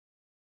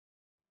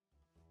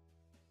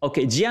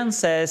Okay, Jian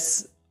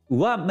says,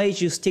 what made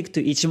you stick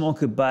to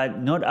Ichimoku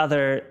but not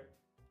other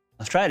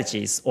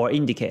strategies or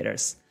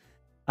indicators?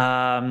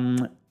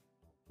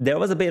 There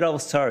was a bit of a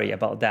story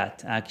about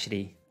that,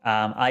 actually.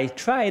 I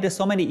tried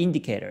so many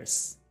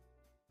indicators.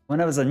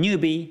 When I was a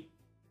newbie,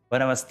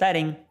 when I was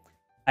studying,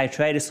 I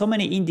tried so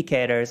many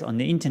indicators on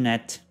the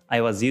internet.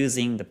 I was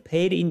using the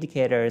paid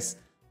indicators.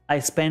 I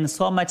spent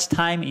so much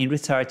time in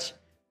research,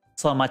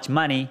 so much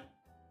money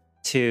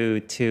to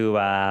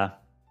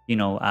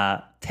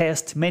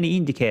test many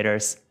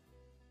indicators.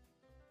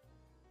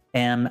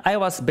 And I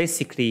was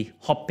basically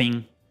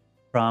hopping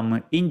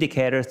from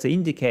indicators to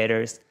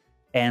indicators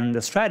and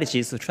the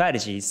strategies to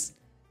strategies.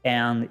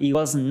 And it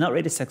was not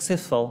really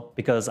successful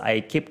because I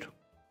kept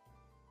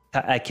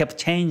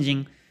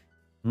changing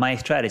my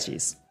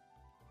strategies.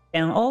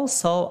 And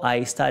also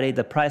I studied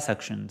the price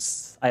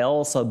actions. I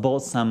also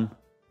bought some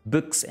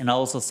books and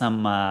also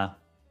some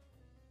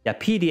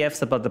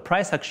PDFs about the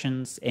price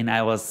actions, and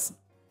I was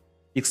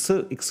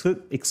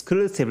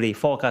exclusively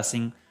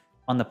focusing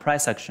on the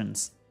price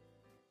actions.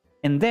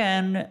 And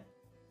then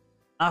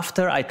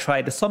after I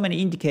tried so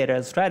many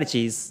indicator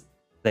strategies,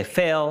 they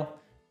failed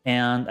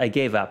and I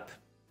gave up.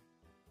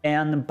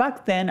 And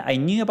back then I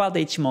knew about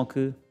the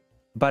Ichimoku,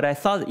 but I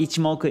thought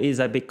Ichimoku is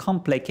a bit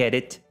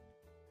complicated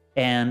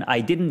and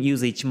I didn't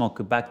use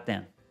Ichimoku back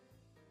then.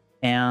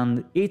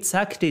 And it's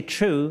actually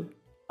true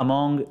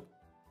among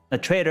the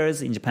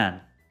traders in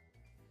Japan.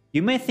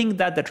 You may think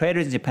that the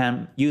traders in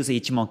Japan use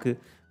Ichimoku,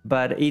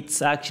 but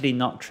it's actually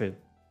not true.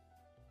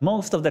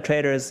 Most of the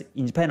traders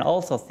in Japan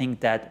also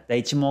think that the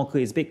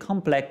Ichimoku is a bit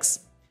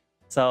complex,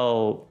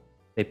 so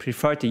they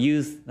prefer to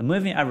use the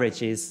moving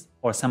averages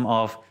or some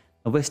of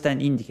the Western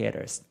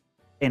indicators.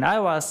 And I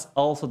was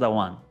also the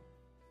one.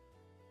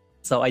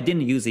 So I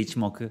didn't use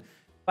Ichimoku.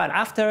 But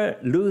after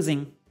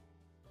losing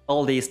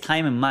all this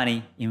time and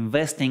money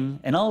investing,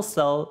 and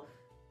also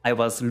I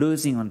was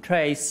losing on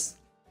trades,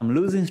 I'm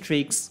losing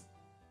streaks,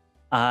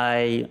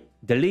 I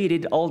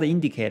deleted all the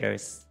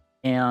indicators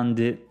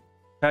and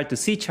tried to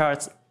see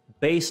charts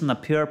based on the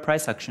pure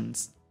price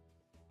actions.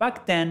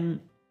 Back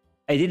then,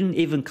 I didn't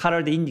even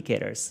color the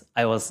indicators.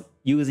 I was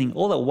using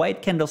all the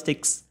white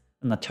candlesticks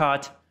on the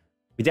chart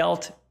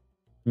without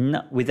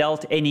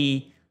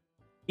any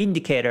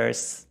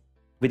indicators,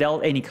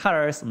 without any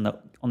colors on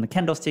the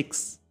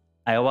candlesticks.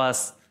 I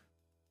was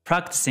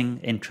practicing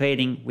and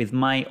trading with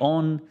my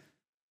own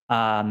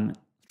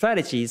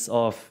strategies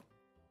of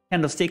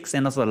candlesticks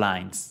and also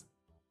lines.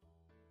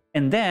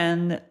 And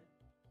then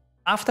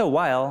after a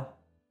while,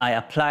 I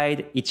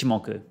applied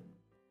Ichimoku.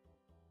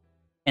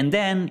 And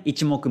then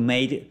Ichimoku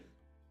made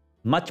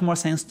much more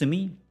sense to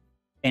me.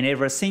 And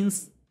ever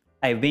since,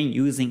 I've been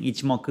using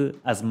Ichimoku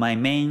as my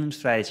main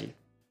strategy.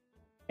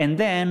 And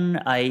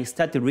then I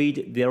started to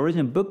read the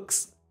original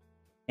books,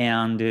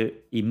 and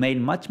it made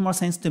much more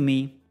sense to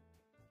me.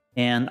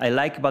 And I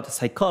like about the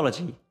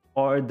psychology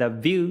or the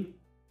view,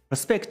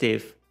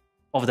 perspective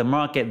of the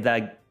market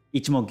that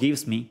Ichimoku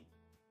gives me.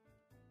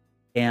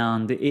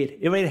 And it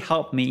really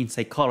helped me in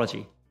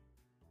psychology.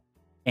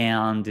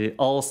 And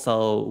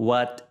also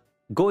what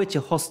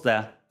Goichi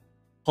Hosoda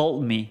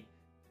told me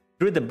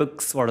through the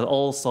books were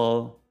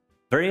also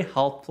very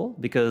helpful,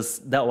 because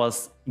that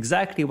was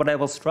exactly what I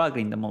was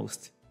struggling the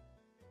most.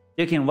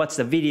 You can watch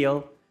the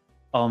video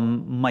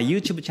on my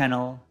YouTube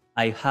channel.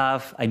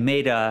 I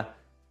made a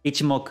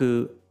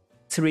Ichimoku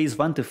series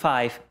 1 to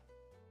 5,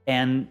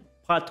 and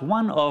part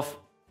 1 of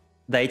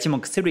the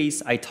Ichimoku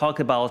series, I talk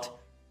about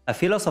a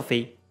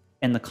philosophy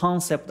and the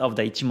concept of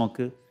the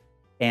Ichimoku,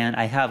 and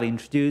I have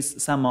introduced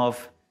some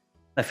of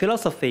the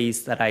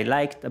philosophies that I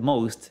liked the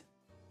most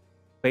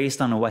based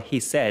on what he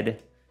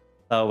said.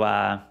 So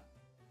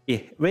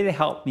it really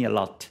helped me a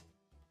lot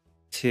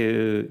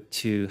to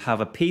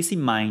have a peace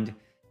in mind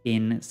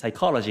in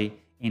psychology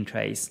in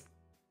trades.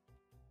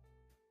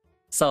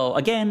 So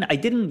again, I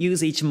didn't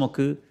use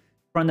Ichimoku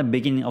from the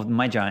beginning of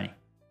my journey.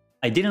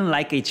 I didn't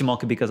like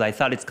Ichimoku because I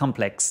thought it's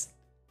complex.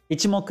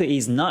 Ichimoku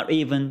is not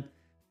even,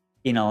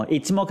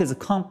 Ichimoku is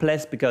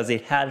complex because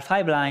it had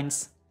 5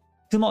 lines.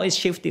 Kumo is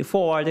shifted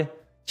forward,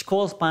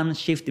 Chikou span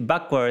shifted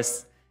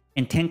backwards,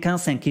 and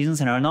Tenkan-sen,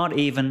 Kijun-sen are not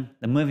even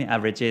the moving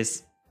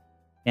averages.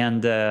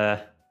 And I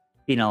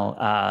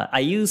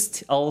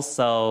used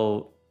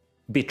also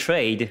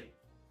betrayed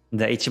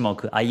the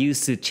Ichimoku. I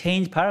used to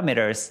change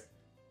parameters.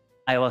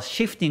 I was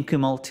shifting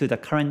Kumo to the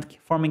current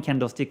forming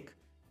candlestick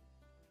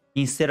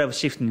instead of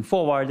shifting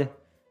forward.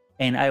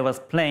 And I was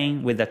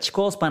playing with the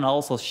Chikou span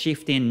also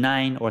shifting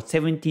 9 or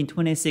 17,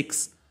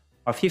 26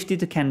 or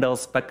 52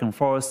 candles back and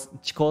forth,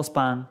 Chikou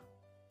span.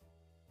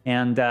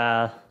 And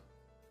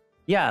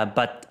yeah,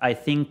 but I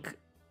think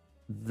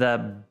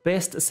the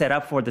best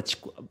setup for the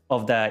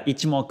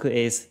Ichimoku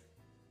is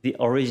the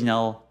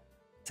original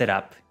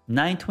setup.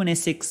 9,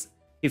 26,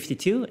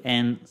 52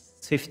 and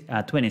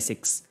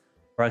 26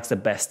 works the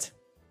best.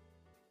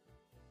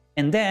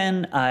 And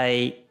then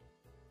I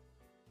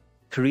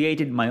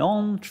created my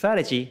own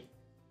strategy,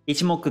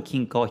 Ichimoku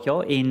Kinko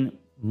Hyo, in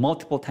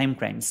multiple time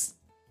frames.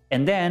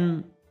 And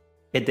then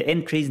get the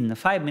entries in the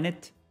 5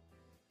 minute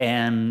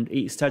and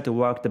it started to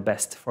work the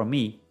best for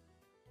me.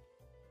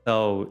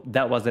 So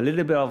that was a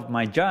little bit of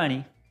my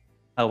journey,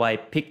 how I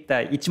picked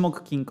the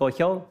Ichimoku Kinko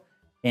Hyo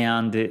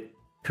and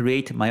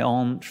create my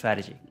own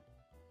strategy.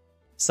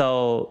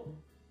 So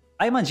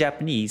I'm a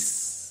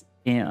Japanese,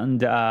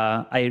 and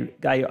I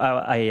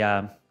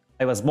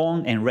was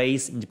born and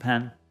raised in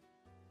Japan.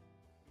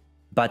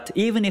 But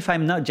even if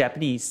I'm not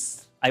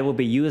Japanese, I will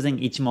be using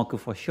Ichimoku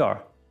for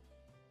sure.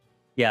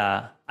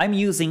 Yeah, I'm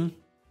using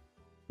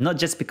not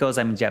just because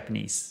I'm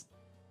Japanese.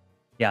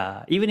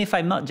 Yeah, even if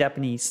I'm not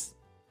Japanese,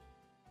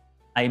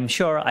 I'm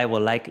sure I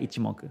will like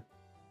Ichimoku,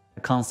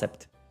 the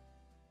concept.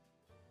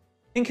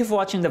 Thank you for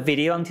watching the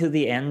video until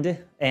the end.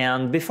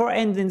 And before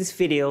ending this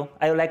video,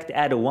 I would like to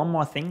add one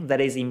more thing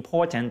that is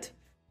important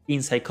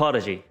in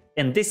psychology.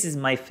 And this is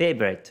my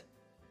favorite.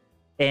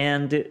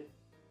 And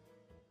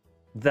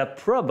the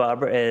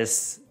proverb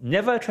is,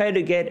 never try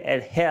to get a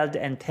head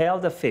and tail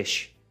of the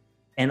fish,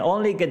 and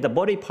only get the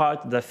body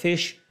part of the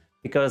fish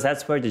because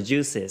that's where the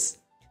juice is.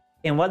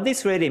 And what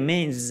this really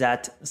means is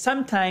that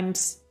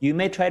sometimes you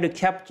may try to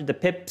capture the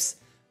pips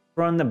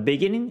from the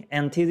beginning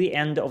until the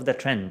end of the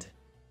trend.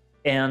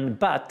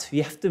 But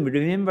you have to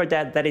remember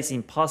that that is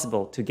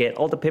impossible to get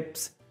all the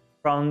pips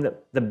from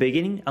the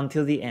beginning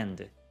until the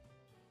end.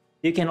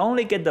 You can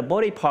only get the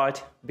body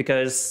part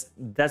because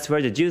that's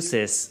where the juice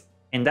is.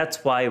 And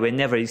that's why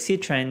whenever you see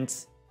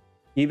trends,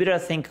 you better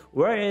think,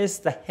 where is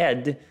the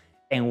head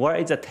and where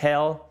is the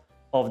tail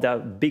of the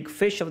big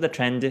fish of the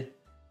trend,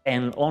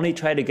 and only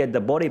try to get the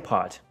body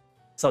part.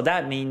 So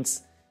that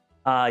means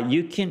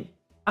you can,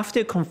 after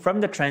you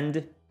confirm the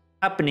trend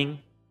happening,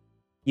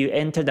 you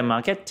enter the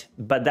market,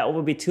 but that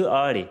will be too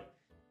early.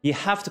 You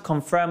have to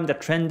confirm the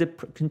trend,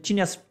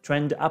 continuous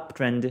trend,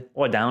 uptrend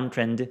or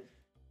downtrend,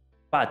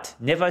 but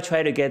never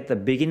try to get the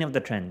beginning of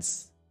the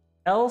trends.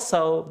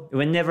 Also,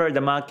 whenever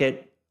the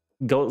market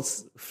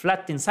goes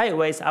flat and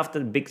sideways after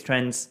the big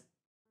trends,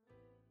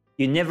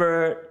 you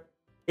never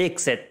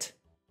exit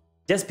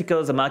just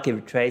because the market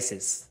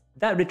retraces.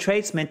 That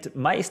retracement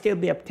might still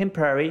be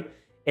temporary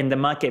and the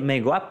market may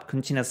go up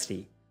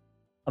continuously.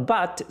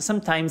 But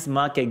sometimes the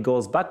market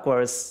goes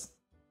backwards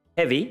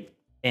heavy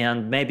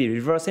and maybe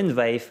reverse end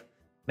wave,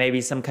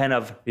 maybe some kind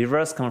of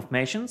reverse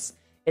confirmations,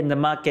 and the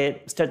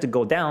market start to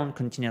go down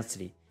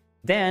continuously.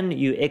 Then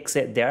you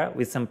exit there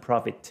with some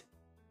profit.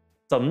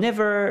 So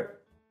never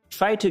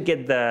try to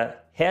get the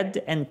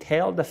head and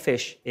tail of the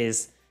fish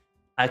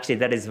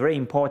that is very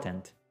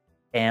important.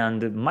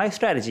 And my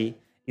strategy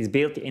is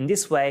built in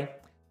this way.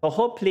 So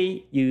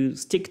hopefully you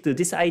stick to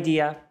this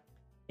idea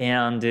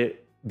and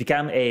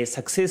become a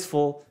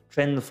successful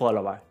trend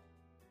follower.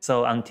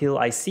 So until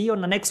I see you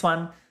on the next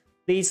one,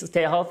 please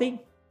stay healthy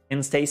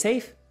and stay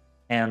safe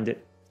and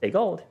stay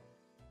gold.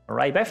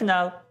 Alright, bye for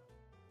now.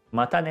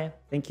 Mata ne.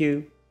 Thank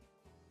you.